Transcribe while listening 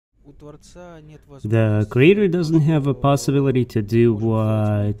The Creator doesn't have a possibility to do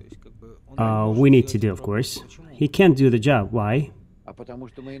what we need to do, of course. He can't do the job. Why?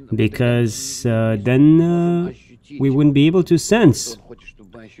 Because then we wouldn't be able to sense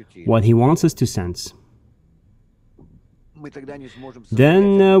what He wants us to sense.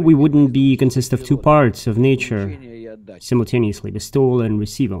 Then we wouldn't be consist of two parts of nature simultaneously, bestowal and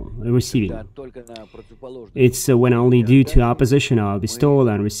receiving. It's when only due to opposition of bestowal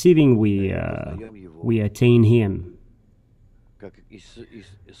and receiving we attain Him.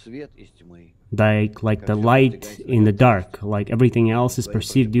 Like the light in the dark, like everything else is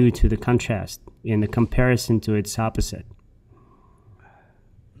perceived due to the contrast, in the comparison to its opposite.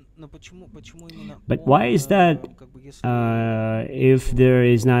 But why is that? If there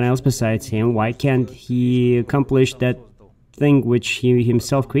is none else besides Him, why can't He accomplish that thing which He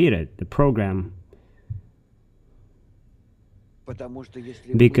Himself created, the program?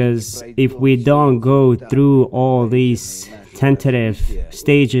 Because if we don't go through all these tentative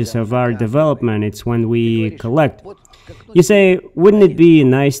stages of our development, it's when we collect. You say, wouldn't it be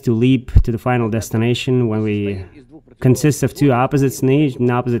nice to leap to the final destination when we consist of two opposite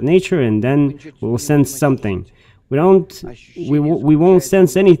nature, and then we'll sense something? We won't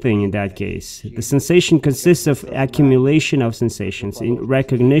sense anything in that case. The sensation consists of accumulation of sensations, in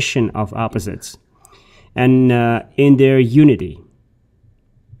recognition of opposites, and in their unity.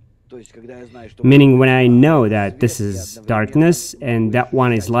 Meaning, when I know that this is darkness and that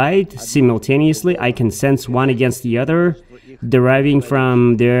one is light, simultaneously I can sense one against the other, deriving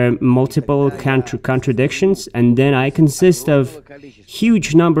from their multiple contradictions, and then I consist of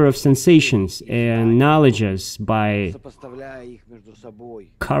huge number of sensations and knowledges by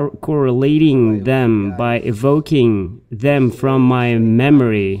correlating them, by evoking them from my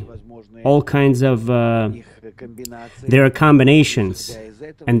memory, all kinds of their combinations,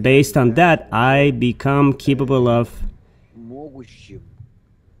 and based on that I become capable of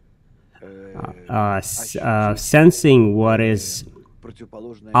sensing what is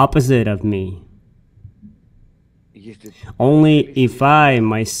opposite of me. Only if I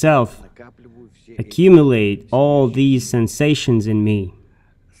myself accumulate all these sensations in me,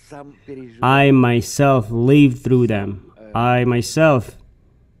 I myself live through them, I myself,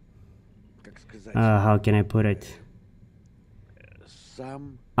 how can I put it?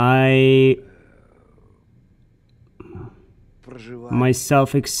 I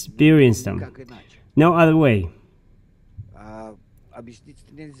myself experience them. No other way.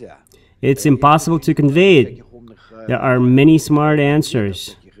 It's impossible to convey it. There are many smart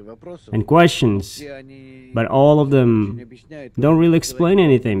answers and questions, but all of them don't really explain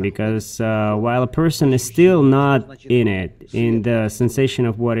anything, because while a person is still not in it, in the sensation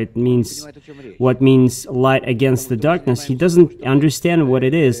of what means light against the darkness, he doesn't understand what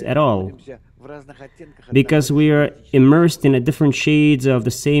it is at all. Because we are immersed in different shades of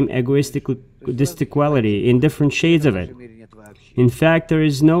the same egoistic quality, in different shades of it. In fact, there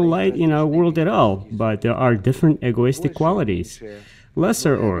is no light in our world at all, but there are different egoistic qualities,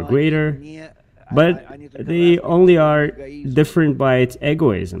 lesser or greater, but they only are different by its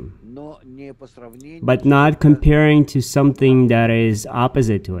egoism, but not comparing to something that is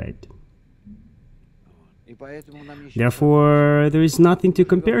opposite to it. Therefore, there is nothing to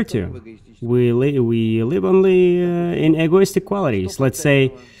compare to. We live only in egoistic qualities. Let's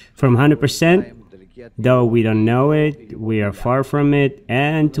say from 100%, though we don't know it, we are far from it,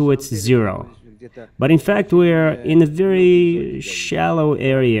 and towards zero. But in fact, we are in a very shallow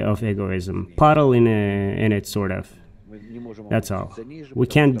area of egoism, puddle in it, sort of. That's all. We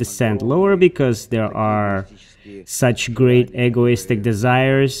can't descend lower because there are such great egoistic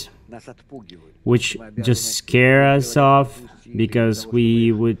desires which just scare us off, because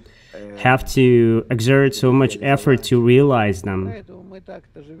we would have to exert so much effort to realize them.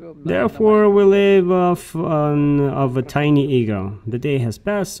 Therefore, we live off of a tiny ego. The day has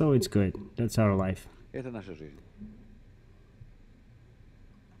passed, so it's good. That's our life.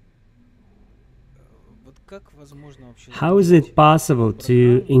 How is it possible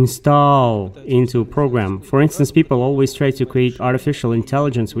to install into a program? For instance, people always try to create artificial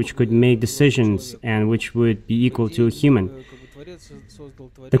intelligence which could make decisions and which would be equal to a human.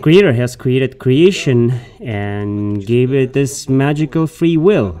 The Creator has created creation and gave it this magical free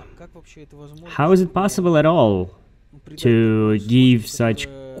will. How is it possible at all to give such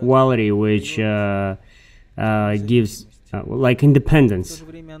quality which gives like independence,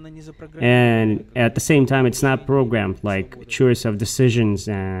 and at the same time it's not programmed, like choice of decisions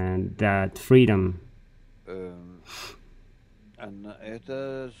and that freedom?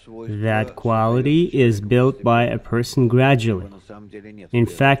 That quality is built by a person gradually. In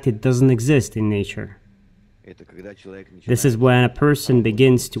fact, it doesn't exist in nature. This is when a person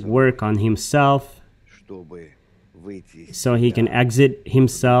begins to work on himself so he can exit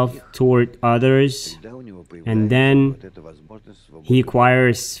himself toward others, and then he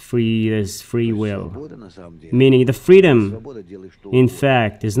acquires free will. Meaning the freedom, in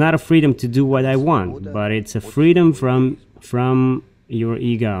fact, is not a freedom to do what I want, but it's a freedom from your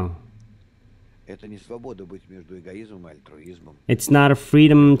ego. It's not a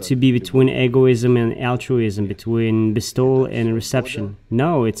freedom to be between egoism and altruism, between bestowal and reception.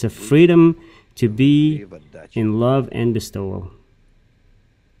 No, it's a freedom to be in love and bestowal.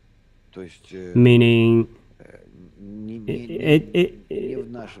 Meaning,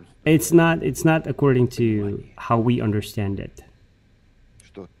 it's not according to how we understand it.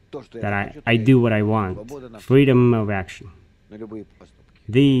 That I do what I want. Freedom of action.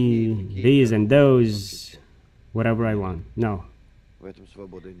 These and those, whatever I want. No.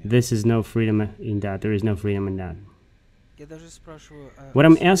 This is no freedom in that. There is no freedom in that. What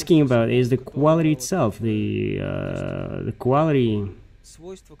I'm asking about is the quality itself, the quality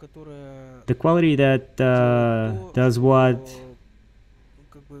that does what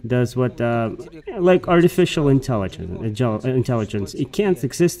like artificial intelligence. It can't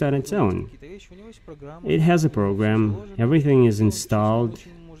exist on its own. It has a program. Everything is installed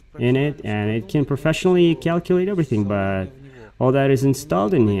in it, and it can professionally calculate everything. But all that is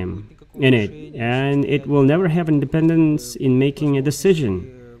installed in it, and it will never have independence in making a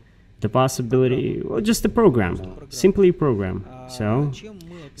decision. The possibility, well, just a program, simply a program. So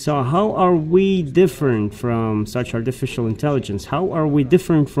how are we different from such artificial intelligence? How are we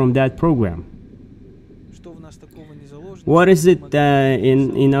different from that program? What is it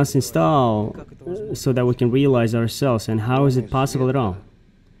in us install so that we can realize ourselves, and how is it possible at all?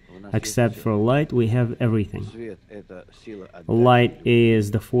 Except for light, we have everything. Light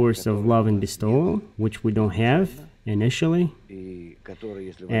is the force of love and bestowal, which we don't have initially,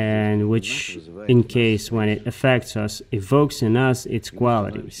 and which, in case when it affects us, evokes in us its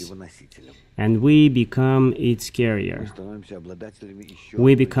qualities, and we become its carrier.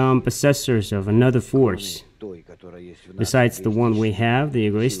 We become possessors of another force, besides the one we have, the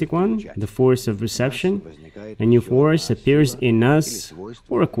egoistic one, the force of reception. A new force appears in us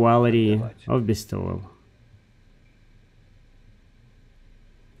for a quality of bestowal.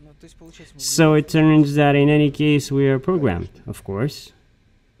 So it turns that in any case we are programmed, of course.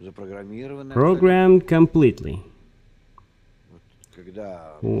 Programmed completely.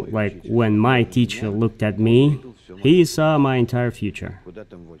 Like when my teacher looked at me, he saw my entire future.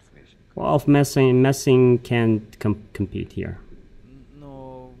 Wolf Messing can't compete here.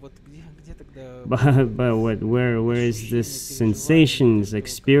 But where is this sensations,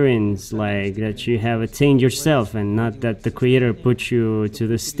 experience, like that you have attained yourself, and not that the Creator put you to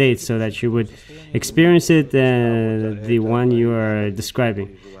the state so that you would experience it, the one you are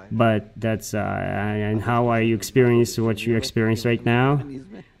describing? But that's and how are you experiencing what you experience right now?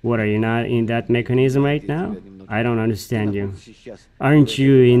 What, are you not in that mechanism right now? I don't understand you. Aren't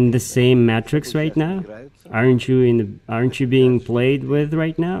you in the same matrix right now? Aren't you being played with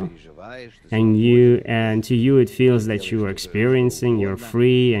right now? And to you it feels that you are experiencing, you're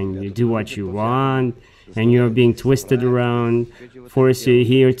free, and you do what you want, and you're being twisted around, force you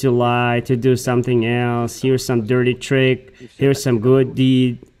here to lie, to do something else, here's some dirty trick, here's some good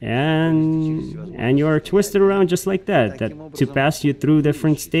deed, and you're twisted around just like that to pass you through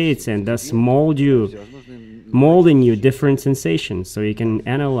different states, and thus molding you different sensations, so you can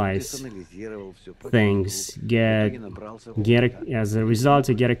analyze things, as a result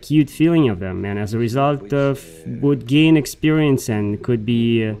to get a cute feeling of them, and as a result of would gain experience and could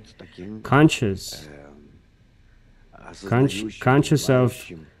be conscious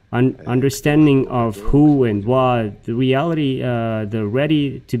of understanding of who and what, the reality,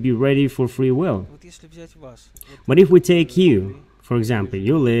 to be ready for free will. But if we take you, for example,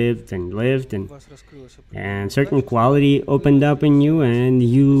 you lived, and certain quality opened up in you, and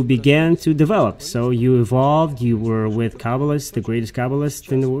you began to develop. So you evolved. You were with Kabbalists, the greatest Kabbalists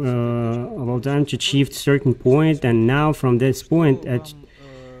of all time, to achieve a certain point, and now from this point at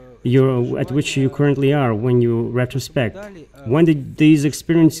which you currently are, when you retrospect, when did these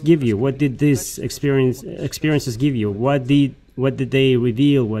experiences give you? What did these experiences give you? What did they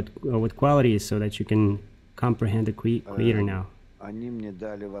reveal? What qualities, so that you can comprehend the Creator now?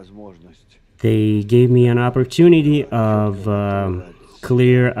 They gave me an opportunity of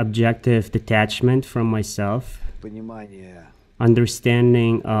clear, objective detachment from myself,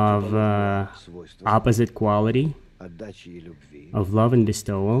 understanding of opposite quality, of love and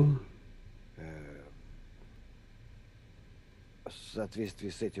bestowal.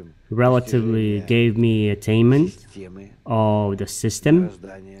 Relatively gave me attainment of the system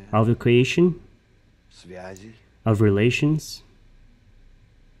of the creation, of relations,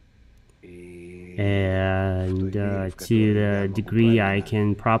 and to the degree I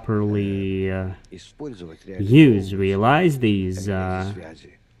can properly realize these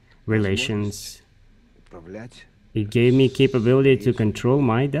relations, it gave me capability to control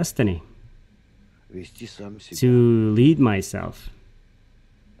my destiny, to lead myself,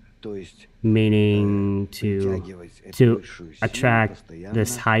 meaning to attract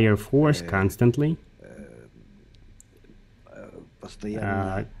this higher force constantly,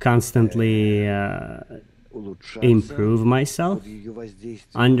 constantly improve myself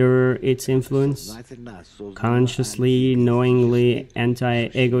under its influence, consciously, knowingly,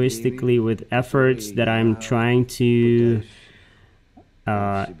 anti-egoistically, with efforts that I'm trying to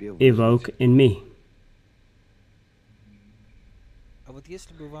evoke in me.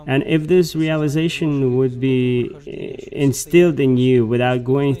 And if this realization would be instilled in you without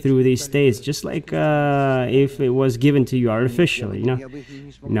going through these states, just like if it was given to you artificially,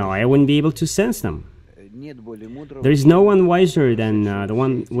 no, I wouldn't be able to sense them. There is no one wiser than the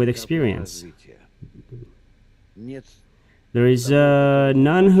one with experience. There is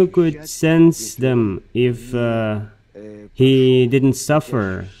none who could sense them if he didn't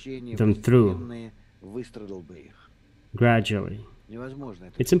suffer them through gradually.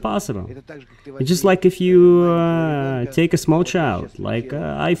 It's impossible. It's just like if you take a small child. Like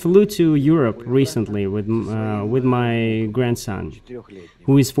I flew to Europe recently with my grandson,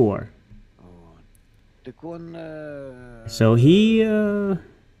 who is 4. So he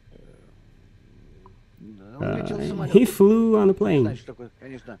flew on a plane.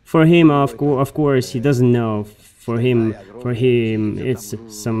 For him, of course, he doesn't know. For him, it's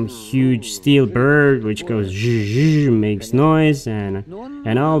some huge steel bird which goes zh, makes noise and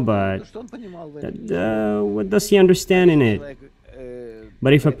all. But what does he understand in it?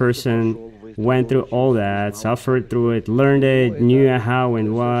 But if a person went through all that, suffered through it, learned it, knew how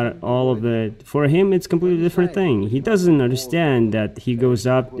and what, all of it, for him it's completely different thing. He doesn't understand that he goes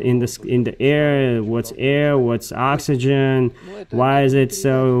up in the air, what's oxygen, why is it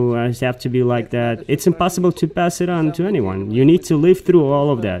so, I have to be like that. It's impossible to pass it on to anyone. You need to live through all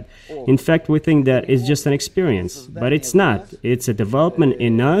of that. In fact, we think that it's just an experience, but it's not. It's a development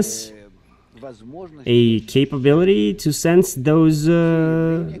in us, a capability to sense those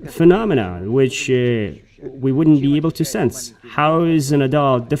phenomena which we wouldn't be able to sense. How is an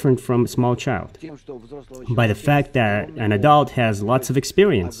adult different from a small child? By the fact that an adult has lots of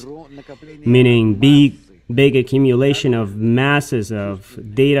experience, meaning big accumulation of masses of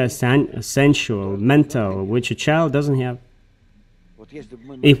data, sensual, mental, which a child doesn't have.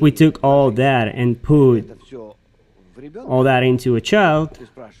 If we took all that and put all that into a child,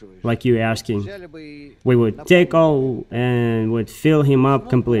 like you asking, we would take all and would fill him up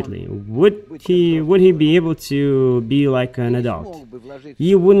completely. Would he be able to be like an adult?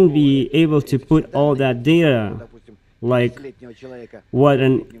 You wouldn't be able to put all that data like what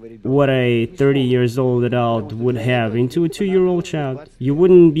a 30 years old adult would have into a 2-year-old child. You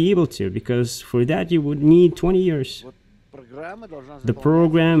wouldn't be able to, because for that you would need 20 years. The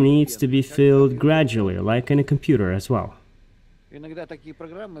program needs to be filled gradually, like in a computer as well.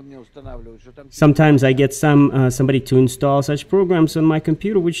 Sometimes I get somebody to install such programs on my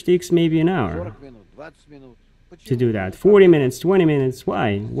computer, which takes maybe an hour to do that. 40 minutes, 20 minutes,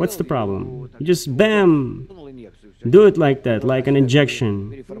 why? What's the problem? You just bam, do it like that, like an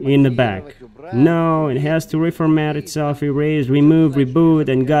injection in the back. No, it has to reformat itself, erase, remove, reboot,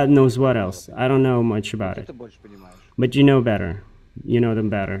 and God knows what else. I don't know much about it. But you know better. You know them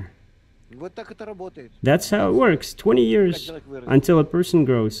better. That's how it works. 20 years until a person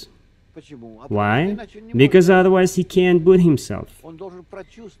grows. Why? Because otherwise he can't boot himself.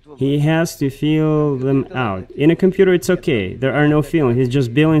 He has to feel them out. In a computer it's okay. There are no feelings. It's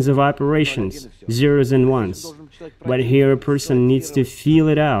just billions of operations, zeros and ones. But here a person needs to feel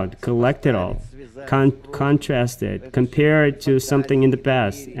it out, collect it all, contrast it, compare it to something in the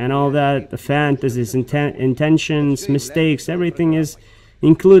past, and all that, the fantasies, intentions, mistakes, everything is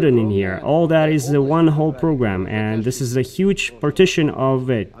included in here. All that is one whole program, and this is a huge partition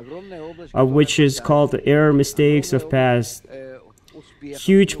of it, which is called the error, mistakes of past.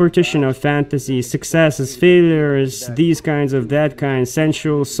 Huge partition of fantasy, successes, failures, these kinds of that kind,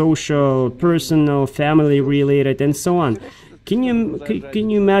 sensual, social, personal, family related, and so on. Can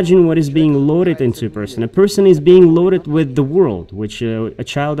you imagine what is being loaded into a person? A person is being loaded with the world, which a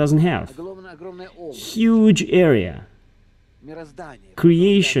child doesn't have. Huge area,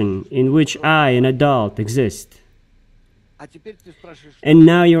 creation in which I, an adult, exist. And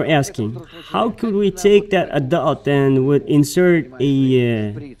now you're asking, how could we take that adult and would insert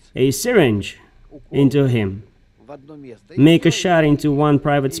a syringe into him, make a shot into one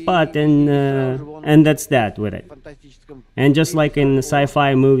private spot, and that's that with it. And just like in a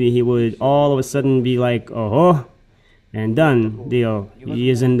sci-fi movie, he would all of a sudden be like, oh, and done, deal, he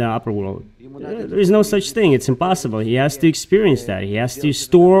is in the upper world. There is no such thing, it's impossible. He has to experience that. He has to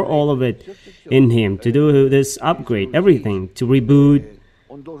store all of it in him, to do this upgrade, everything, to reboot.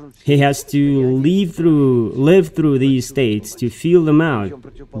 He has to live through these states, to feel them out,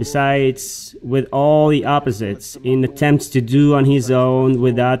 besides with all the opposites, in attempts to do on his own,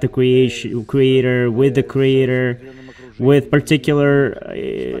 without the creator, with the creator, with particular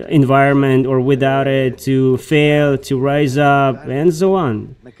environment or without it, to fail, to rise up, and so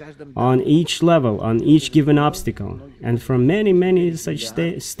on each level, on each given obstacle. And from many such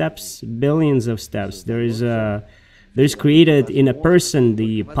steps, billions of steps, there's created in a person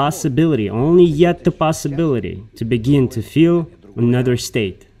the possibility, only yet the possibility, to begin to feel another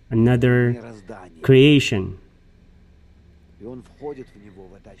state, another creation.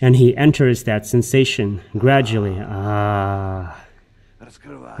 And he enters that sensation gradually.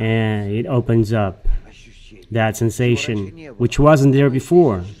 And it opens up, that sensation, which wasn't there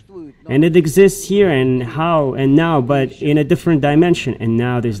before. And it exists here and how and now, but in a different dimension. And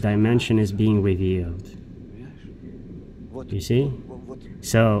now this dimension is being revealed. You see?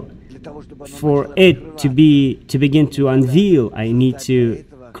 So, for it to begin to unveil, I need to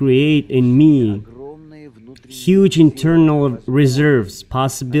create in me huge internal reserves,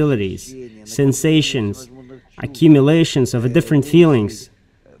 possibilities, sensations, accumulations of different feelings,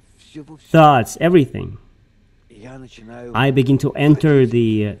 thoughts, everything. I begin to enter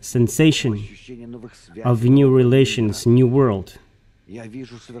the sensation of new relations, new world.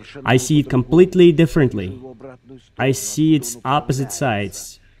 I see it completely differently. I see its opposite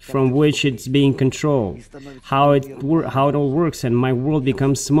sides, from which it's being controlled, how it all works, and my world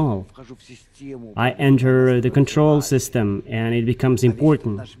becomes small. I enter the control system, and it becomes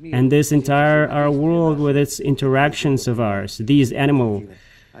important. And this entire our world, with its interactions of ours, these animal,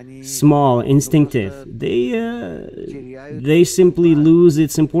 small, instinctive, they simply lose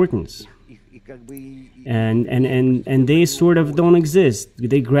its importance. And they sort of don't exist.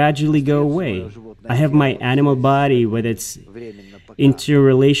 They gradually go away. I have my animal body with its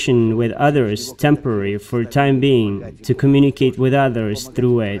interrelation with others, temporary, for time being, to communicate with others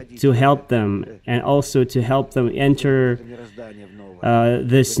through it, to help them, and also to help them enter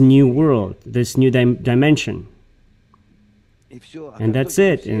this new world, this new dimension. And that's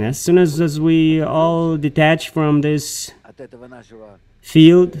it. And as soon as we all detach from this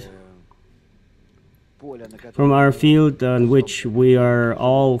field, from our field on which we are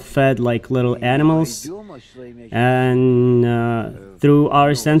all fed like little animals, and through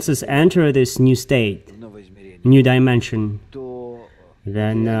our senses enter this new state, new dimension,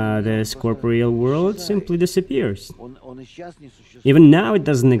 then this corporeal world simply disappears. Even now it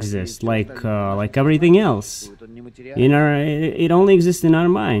doesn't exist, like everything else. It only exists in our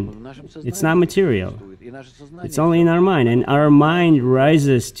mind. It's not material. It's only in our mind, and our mind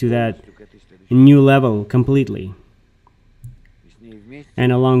rises to that new level completely.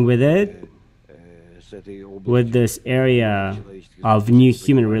 And along with it, with this area of new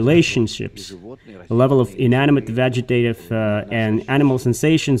human relationships, the level of inanimate, vegetative, and animal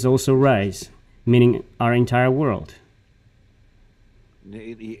sensations also rise, meaning our entire world.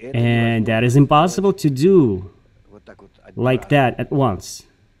 And that is impossible to do like that at once.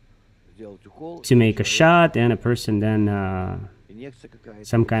 To make a shot and a person then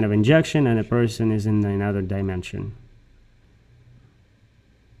some kind of injection, and a person is in another dimension.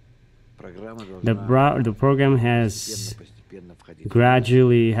 The program has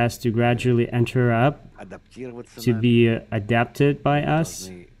to gradually enter up, to be adapted by us.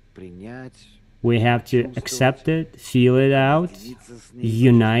 We have to accept it, feel it out,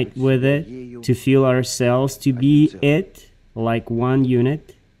 unite with it, to feel ourselves to be it, like one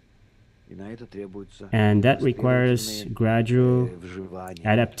unit. And that requires gradual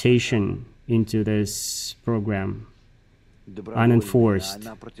adaptation into this program, unenforced.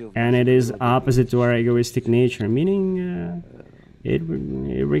 And it is opposite to our egoistic nature, meaning it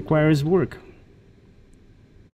requires work.